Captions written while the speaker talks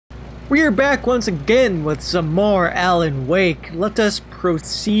We are back once again with some more Alan Wake. Let us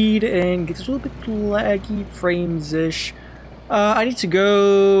proceed and get a little bit laggy frames-ish. I need to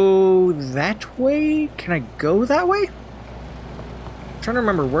go that way? Can I go that way? I'm trying to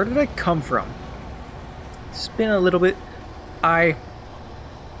remember, where did I come from? It's been a little bit... Yeah,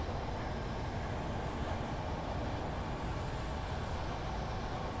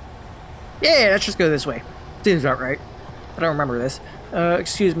 let's just go this way. Seems about right. I don't remember this.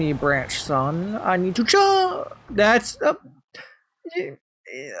 Excuse me, branch son. I need to jump. That's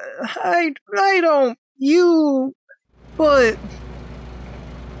I don't. You. But.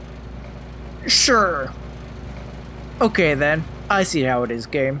 Sure. Okay then. I see how it is,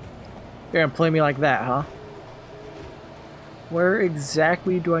 game. You're gonna play me like that, huh? Where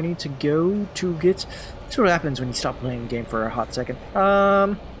exactly do I need to go to get... That's what happens when you stop playing a game for a hot second.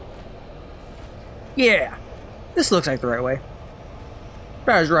 Yeah. This looks like the right way.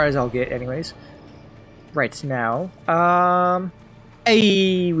 About as right as I'll get, anyways. Right now.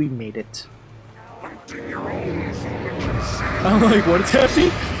 Hey, we made it. I'm like, what is happening?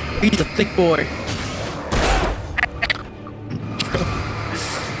 He's a thick boy.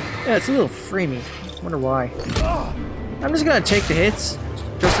 Yeah, it's a little framey. Wonder why. I'm just gonna take the hits.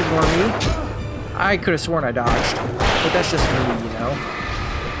 Just ignore me. I could have sworn I dodged, but that's just me, you know.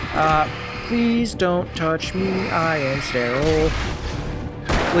 Please don't touch me. I am sterile.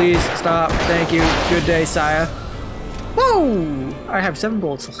 Please stop. Thank you. Good day, sire. Whoa! I have 7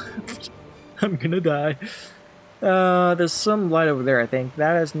 bullets left. I'm gonna die. There's some light over there, I think.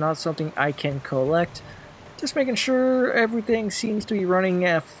 That is not something I can collect. Just making sure everything seems to be running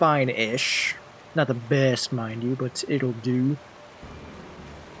fine-ish. Not the best, mind you, but it'll do.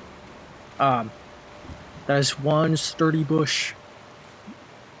 That is one sturdy bush.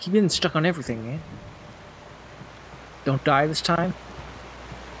 Keep getting stuck on everything, man. Don't die this time.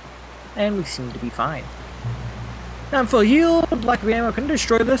 And we seem to be fine. Now I'm full healed, lack of ammo. Can I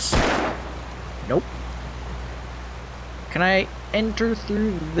destroy this? Nope. Can I enter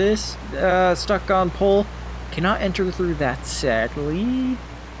through this? Stuck on pole. Cannot enter through that, sadly.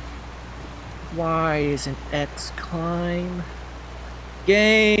 Why isn't X climb?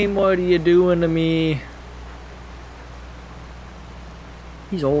 Game, what are you doing to me?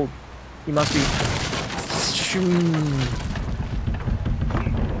 He's old. He must be.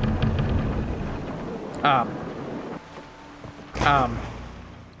 I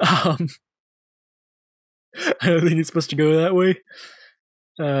don't think it's supposed to go that way.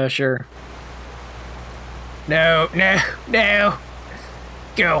 Sure. No.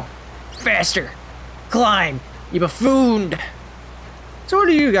 Go. Faster. Climb. You buffoon. So what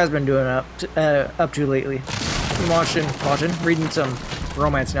have you guys been doing up to lately? Been watching, reading some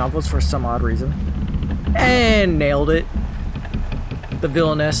romance novels for some odd reason. And nailed it. The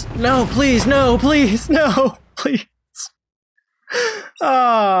villainess. No, please, no, please, no, please.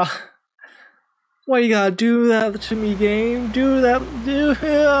 Why you gotta do that to me, game?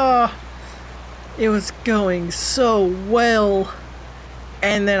 It was going so well,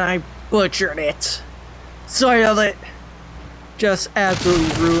 and then I butchered it. Soiled it. Just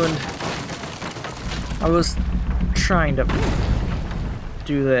absolutely ruined. I was trying to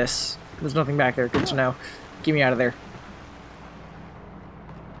do this. There's nothing back there. Good to know. Get me out of there.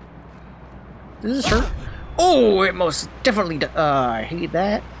 Does this hurt? Oh, it most definitely does. I hate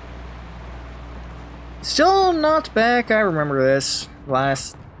that. Still not back. I remember this.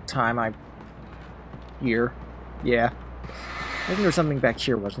 Last time Here. Yeah. I think there was something back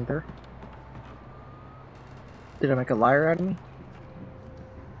here, wasn't there? Did I make a liar out of me?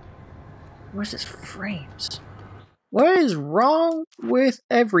 Where's this frames? What is wrong with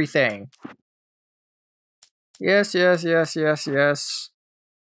everything? Yes.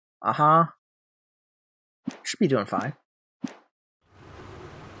 Uh-huh. Should be doing fine.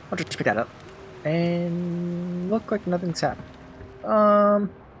 I'll just pick that up. And look like nothing's happened.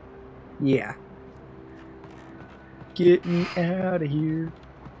 Yeah. Get me out of here.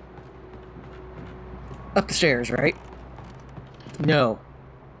 Up the stairs, right? No.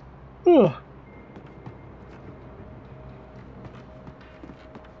 Ugh.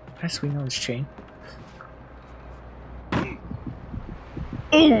 Can I swing on this chain?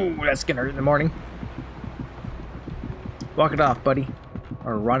 Oh, that's gonna hurt in the morning. Walk it off, buddy.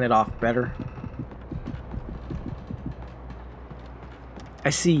 Or run it off, better. I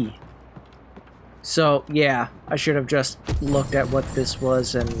see. So, yeah, I should have just looked at what this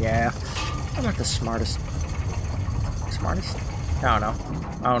was, and yeah. I'm not the smartest. Smartest? I don't know.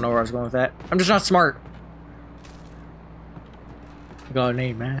 I don't know where I was going with that. I'm just not smart. I got an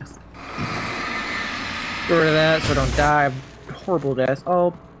A math. Get rid of that so I don't die. Horrible death.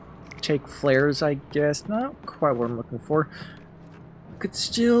 Oh, take flares, I guess. Not quite what I'm looking for. Could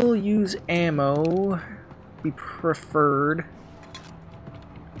still use ammo. Be preferred.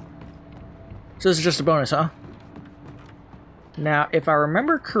 So this is just a bonus, huh? Now, if I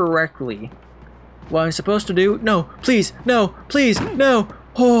remember correctly, what I'm supposed to do... No, please, no, please, no!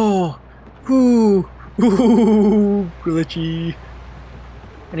 Oh! Ooh! Ooh! Glitchy.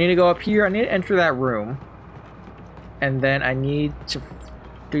 I need to go up here. I need to enter that room. And then I need to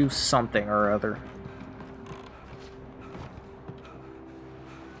do something or other.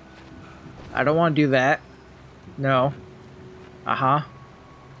 I don't want to do that. No. Uh-huh.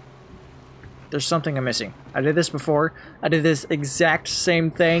 There's something I'm missing. I did this before. I did this exact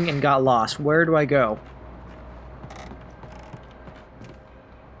same thing and got lost. Where do I go?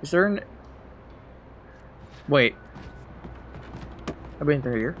 Is there an... Wait. I've been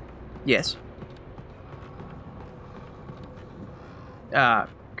through here. Yes. Can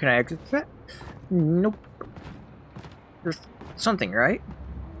I exit that? Nope. There's something, right?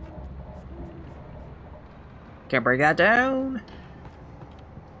 Can't break that down.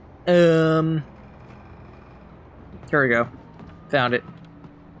 Here we go. Found it.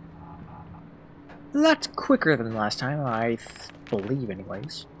 A lot quicker than last time, I believe,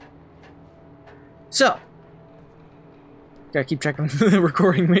 anyways. So, gotta keep checking the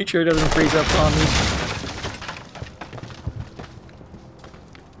recording, make sure it doesn't freeze up on me.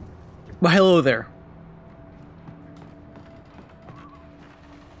 Well, hello there.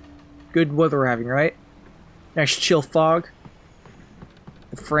 Good weather we're having, right? Nice chill fog.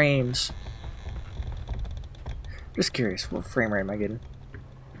 The frames. Just curious, what frame rate am I getting?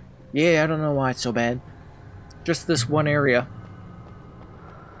 Yeah, I don't know why it's so bad. Just this one area.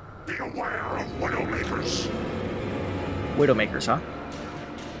 Be aware of Widowmakers. Widowmakers, huh?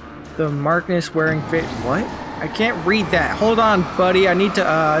 The Markness wearing fit. What? I can't read that. Hold on, buddy. I need to.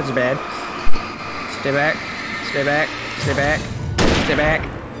 That's bad. Stay back. Stay back. Stay back. Stay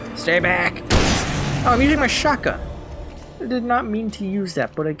back. Stay back. Oh, I'm using my shotgun. I did not mean to use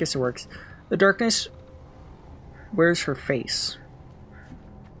that, but I guess it works. The darkness. Where's her face?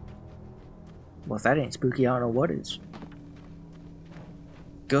 Well, if that ain't spooky, I don't know what is.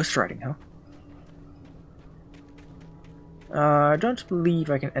 Ghost writing, huh? I don't believe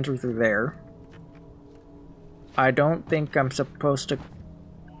I can enter through there. I don't think I'm supposed to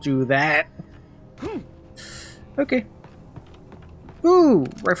do that. Okay. Ooh,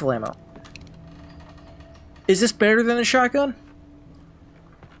 rifle ammo. Is this better than a shotgun?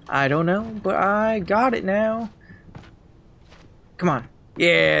 I don't know, but I got it now. Come on.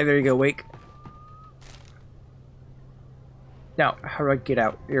 Yeah, there you go, wake. Now, how do I get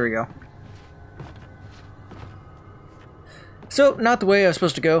out? Here we go. So, not the way I was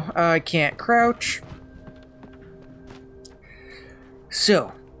supposed to go. I can't crouch.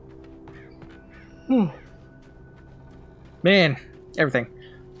 So. Man, everything.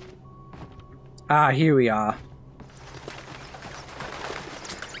 Here we are.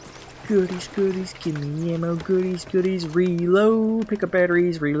 Goodies, goodies, give me ammo, goodies, goodies, reload, pick up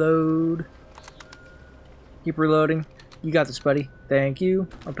batteries, reload. Keep reloading. You got this, buddy. Thank you.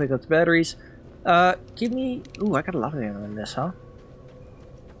 I'll pick up the batteries. Give me... Ooh, I got a lot of ammo in this, huh?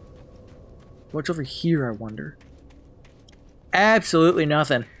 What's over here, I wonder? Absolutely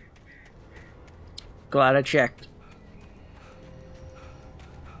nothing. Glad I checked.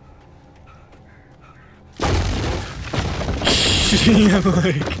 I'm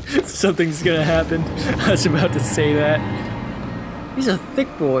like, something's gonna happen. I was about to say that. He's a thick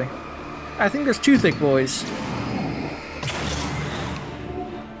boy. I think there's two thick boys.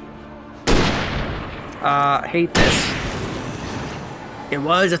 Hate this. It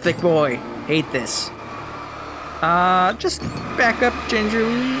was a thick boy. Hate this. Just back up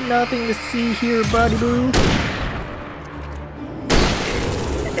gingerly. Nothing to see here, buddy boo.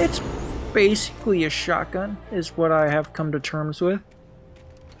 It's basically a shotgun, is what I have come to terms with.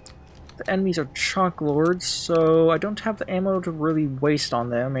 The enemies are chunk lords, so I don't have the ammo to really waste on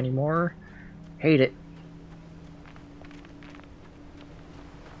them anymore. Hate it.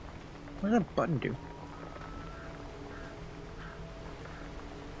 What does that button do?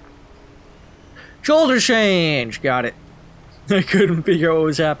 Shoulder change! Got it. I couldn't figure out what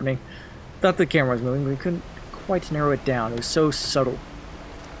was happening. Thought the camera was moving, but we couldn't quite narrow it down. It was so subtle.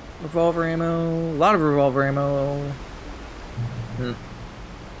 Revolver ammo. A lot of revolver ammo. Can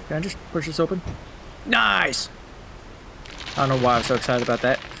I just push this open? Nice! I don't know why I'm so excited about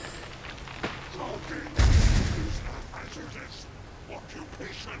that.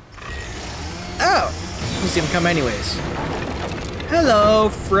 Oh! You see him come anyways. Hello,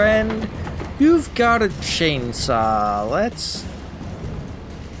 friend. You've got a chainsaw. Let's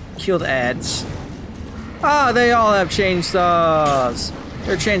Kill the ads. Ah, they all have chainsaws.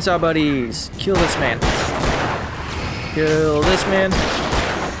 They're chainsaw buddies. Kill this man. Kill this man.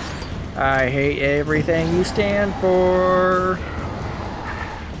 I hate everything you stand for.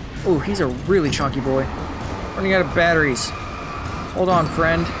 Oh, he's a really chunky boy. Running out of batteries. Hold on,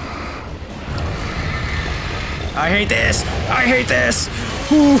 friend. I hate this. I hate this.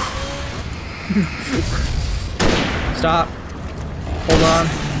 Whew. Stop. Hold on.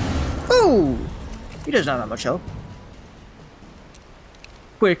 Oh! He does not have much health.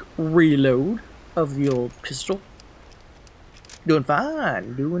 Quick reload of the old pistol. Doing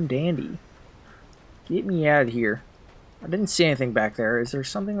fine. Doing dandy. Get me out of here. I didn't see anything back there. Is there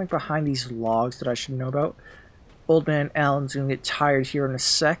something like behind these logs that I should know about? Old man Allen's gonna get tired here in a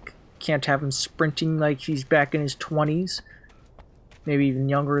sec. Can't have him sprinting like he's back in his 20s. Maybe even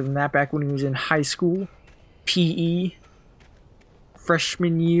younger than that, back when he was in high school. PE.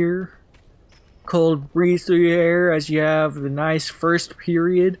 Freshman year. Cold breeze through your hair as you have the nice first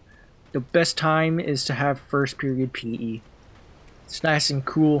period. The best time is to have first period PE. It's nice and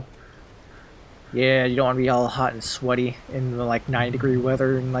cool. Yeah, you don't want to be all hot and sweaty in the like 90-degree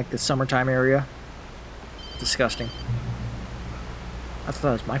weather in like the summertime area. Disgusting. I thought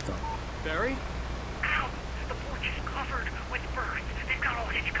that was my phone. Barry? Ow! The porch is covered with birds. They've got all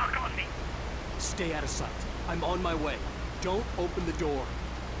Hitchcock on me. Stay out of sight. I'm on my way. Don't open the door.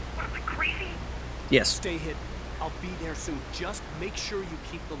 What am I, crazy? Yes. Stay hidden. I'll be there soon. Just make sure you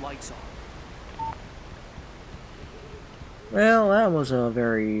keep the lights on. Well, that was a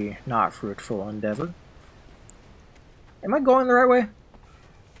very not fruitful endeavor. Am I going the right way?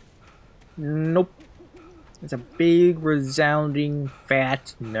 Nope. It's a big, resounding,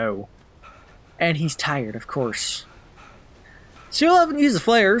 fat no. And he's tired, of course. Still haven't used the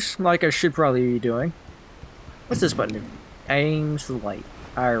flares, like I should probably be doing. What's this button do? Aims the light.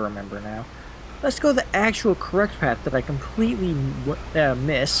 I remember now. Let's go the actual correct path that I completely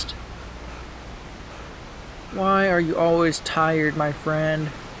missed. Why are you always tired, my friend?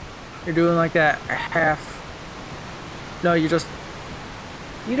 You're doing like that half... No, you just...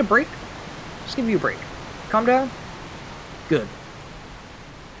 Need a break? Just give you a break. Calm down? Good.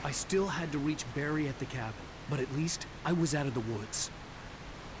 I still had to reach Barry at the cabin, but at least I was out of the woods.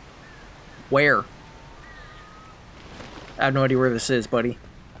 Where? I have no idea where this is, buddy.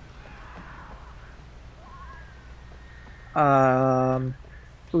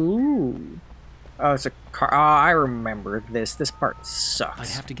 Ooh. Oh, it's a car. Oh, I remember this. This part sucks.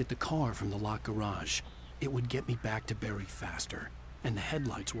 I'd have to get the car from the locked garage. It would get me back to Barry faster, and the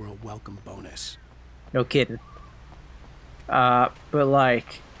headlights were a welcome bonus. No kidding. But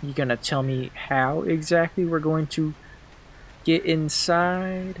like, you gonna tell me how exactly we're going to get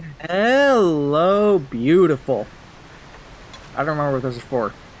inside? Hello, beautiful. I don't remember what those are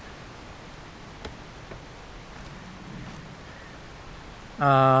for.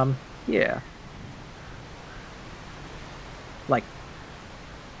 Yeah. Like,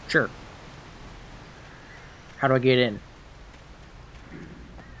 sure. How do I get in?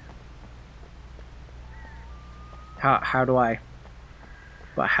 How do I?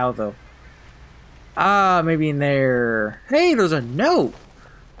 But how though? Ah, maybe in there. Hey, there's a note.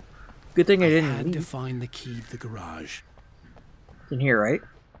 Good thing I didn't had leave. to find the key to the garage. In here, right?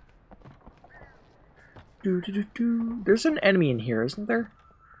 There's an enemy in here, isn't there?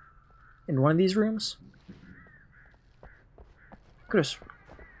 In one of these rooms? Could've...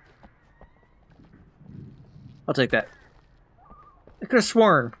 I'll take that. I could have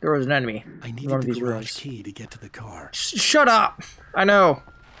sworn there was an enemy I in needed one of the these garage rooms. key to get to the car. Shut up! I know.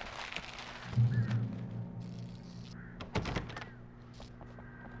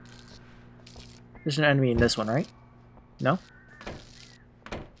 There's an enemy in this one, right? No?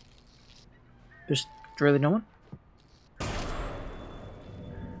 There's really no one?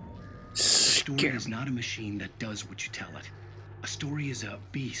 A story is not a machine that does what you tell it. A story is a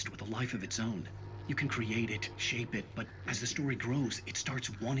beast with a life of its own. You can create it, shape it, but as the story grows, it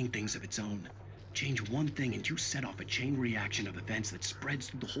starts wanting things of its own. Change one thing and you set off a chain reaction of events that spreads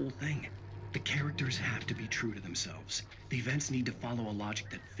through the whole thing. The characters have to be true to themselves. The events need to follow a logic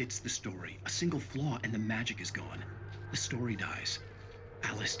that fits the story. A single flaw and the magic is gone. The story dies.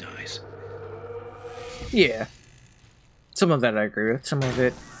 Alice dies. Yeah. Some of that I agree with. Some of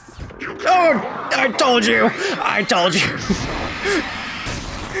it... Oh! I told you! I told you!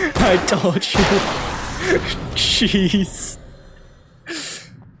 I told you! Jeez.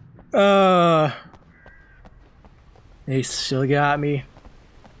 They still got me.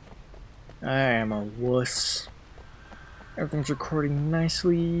 I am a wuss. Everything's recording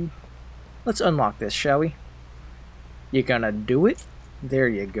nicely. Let's unlock this, shall we? You gonna do it? There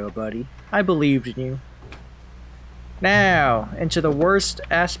you go, buddy. I believed in you. Now, into the worst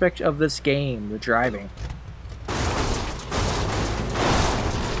aspect of this game, the driving.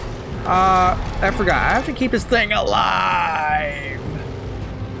 I forgot. I have to keep this thing alive.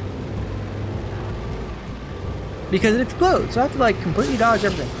 Because it explodes, so I have to, like, completely dodge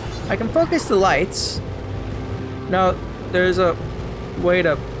everything. I can focus the lights. No, there's a way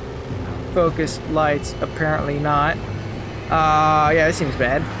to focus lights. Apparently not. Yeah, that seems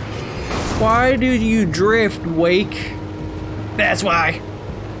bad. Why do you drift, Wake? That's why.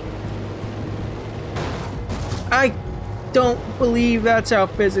 I don't believe that's how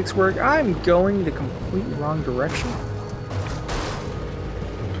physics work. I'm going the completely wrong direction.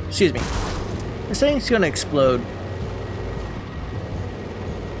 Excuse me. This thing's gonna explode.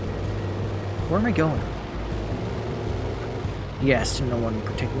 Where am I going? Yes, to no one in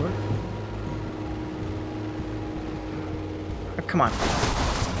particular. Oh, come on.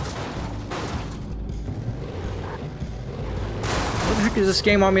 Where the heck does this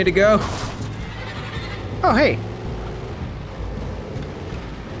game want me to go? Oh, hey.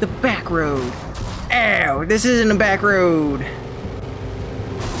 The back road. Ow, this isn't a back road.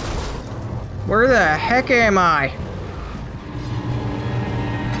 Where the heck am I?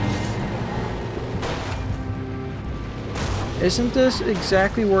 Isn't this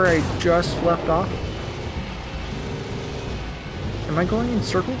exactly where I just left off? Am I going in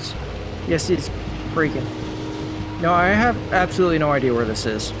circles? Yes, it's breaking. No, I have absolutely no idea where this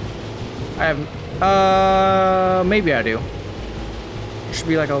is. I have, maybe I do. There should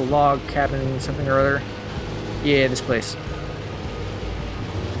be like a log cabin, something or other. Yeah, this place.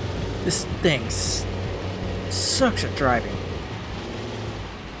 This thing sucks at driving.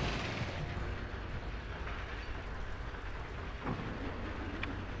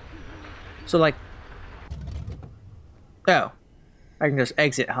 So, like... Oh. I can just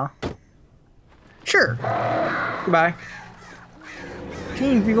exit, huh? Sure. Goodbye.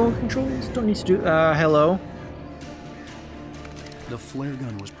 Change vehicle controls. Don't need to do... hello. The flare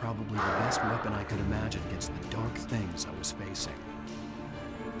gun was probably the best weapon I could imagine against the dark things I was facing.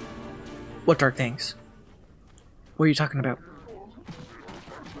 What dark things? What are you talking about?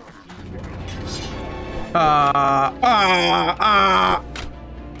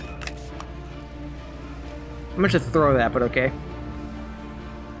 I'm gonna just throw that, but okay.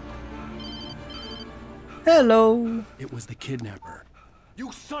 Hello. It was the kidnapper.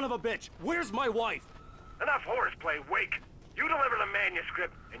 You son of a bitch! Where's my wife? Enough horseplay, Wake. You deliver the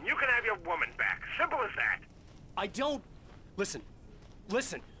manuscript, and you can have your woman back. Simple as that. I don't... Listen.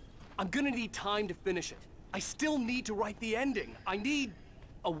 I'm gonna need time to finish it. I still need to write the ending. I need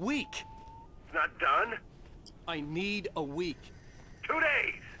a week. It's not done. I need a week. 2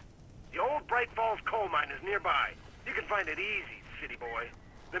 days. The old Bright Falls coal mine is nearby. You can find it easy, city boy.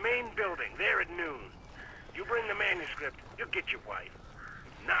 The main building, there at noon. You bring the manuscript, you'll get your wife.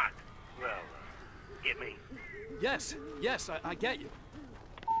 If not, well, get me. Yes, I get you.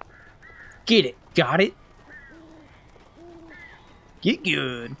 Get it. Got it. Get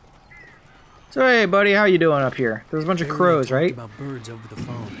good. So, hey, buddy, how you doing up here? There's a bunch of crows, right? About birds over the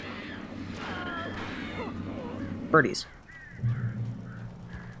phone. Birdies.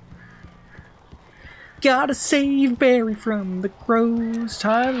 Gotta save Barry from the crows.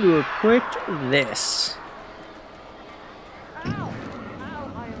 Time to equip this. Ow!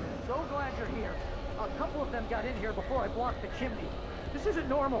 I am so glad you're here. A couple of them got in here before I blocked the chimney. This isn't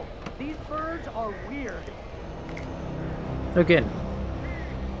normal. These birds are weird. Again.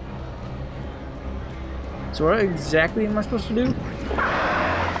 So what exactly am I supposed to do?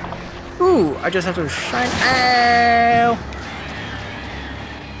 Ooh, I just have to shine. Ow!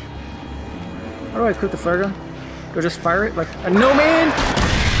 How do I equip the flare gun? Do I just fire it like a no man?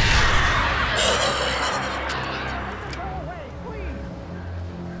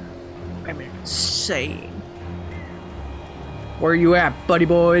 I'm insane. Where are you at, buddy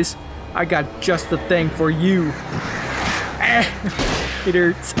boys? I got just the thing for you. It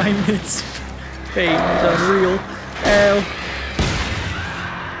hurts. I missed. Pain is unreal. Ow.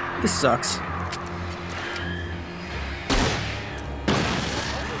 This sucks.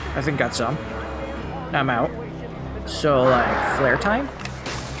 I think got some. I'm out. So, like, flare time?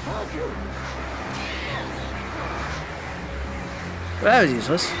 Well, that was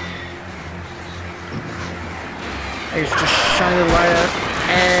useless. I was just shining the light up.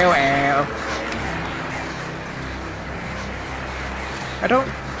 Ow, ow. I don't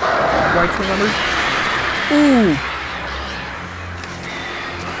quite remember. Ooh!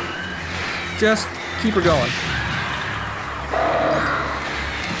 Just keep her going.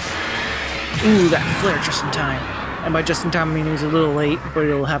 Ooh, that flare just in time. And by just in time, I mean it was a little late, but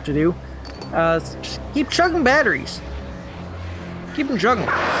it'll have to do. Just keep chugging batteries. Keep them chugging.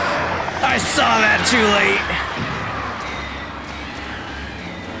 I saw that too late.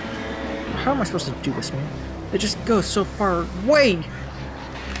 How am I supposed to do this, man? It just goes so far away.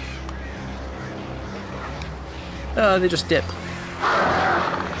 They just dip.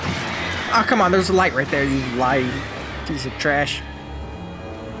 Oh, come on, there's a light right there, you lying piece of trash.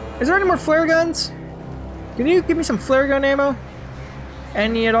 Is there any more flare guns? Can you give me some flare gun ammo?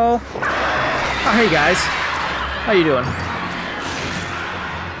 Any at all? Oh, hey guys. How you doing?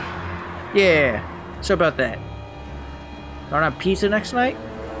 Yeah, so about that. Wanna have pizza next night?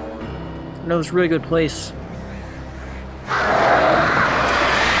 I know it's a really good place.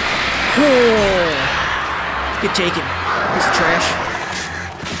 Cool. Get taken. Piece of trash.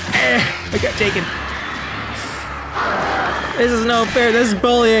 I got taken. This is no fair. This is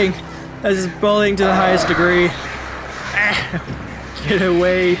bullying. This is bullying to the highest degree. Get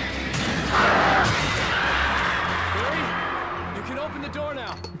away. Barry, you can open the door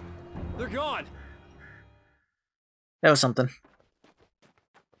now. They're gone. That was something.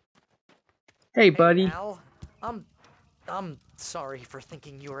 Hey, buddy. Hey, Al, I'm sorry for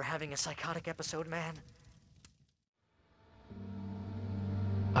thinking you were having a psychotic episode, man.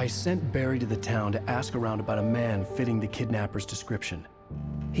 I sent Barry to the town to ask around about a man fitting the kidnapper's description.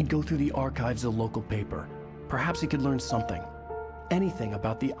 He'd go through the archives of the local paper. Perhaps he could learn something. Anything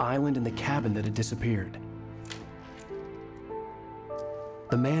about the island and the cabin that had disappeared.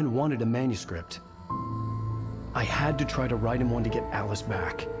 The man wanted a manuscript. I had to try to write him one to get Alice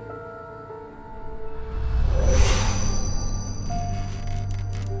back.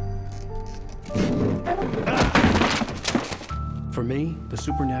 For me, the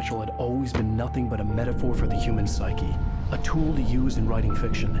supernatural had always been nothing but a metaphor for the human psyche, a tool to use in writing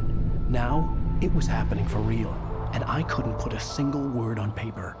fiction. Now, it was happening for real, and I couldn't put a single word on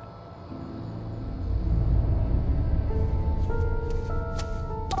paper.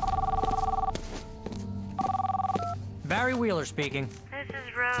 Barry Wheeler speaking. This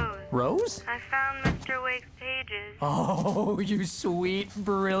is Rose. Rose? I found Mr. Wake's pages. Oh, you sweet,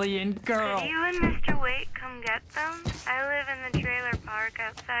 brilliant girl. Could you and Mr. Wake come get them? I live in the trailer park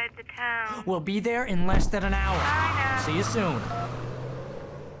outside the town. We'll be there in less than an hour. Bye now. See you soon.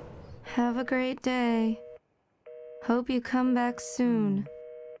 Have a great day. Hope you come back soon.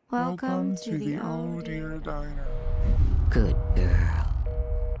 Welcome to the Oh Dear Diner. Good girl.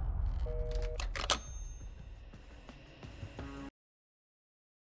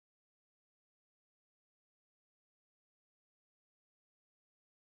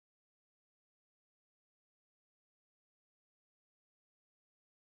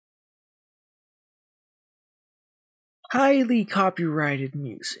 Highly copyrighted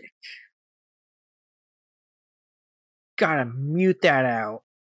music. Gotta mute that out.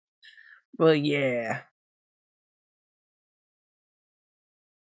 But yeah.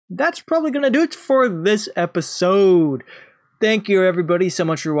 That's probably gonna do it for this episode. Thank you everybody so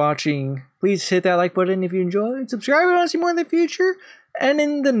much for watching. Please hit that like button if you enjoyed. Subscribe if you want to see more in the future. And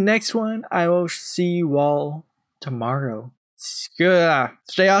in the next one, I will see you all tomorrow.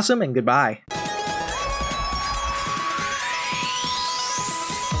 Stay awesome and goodbye.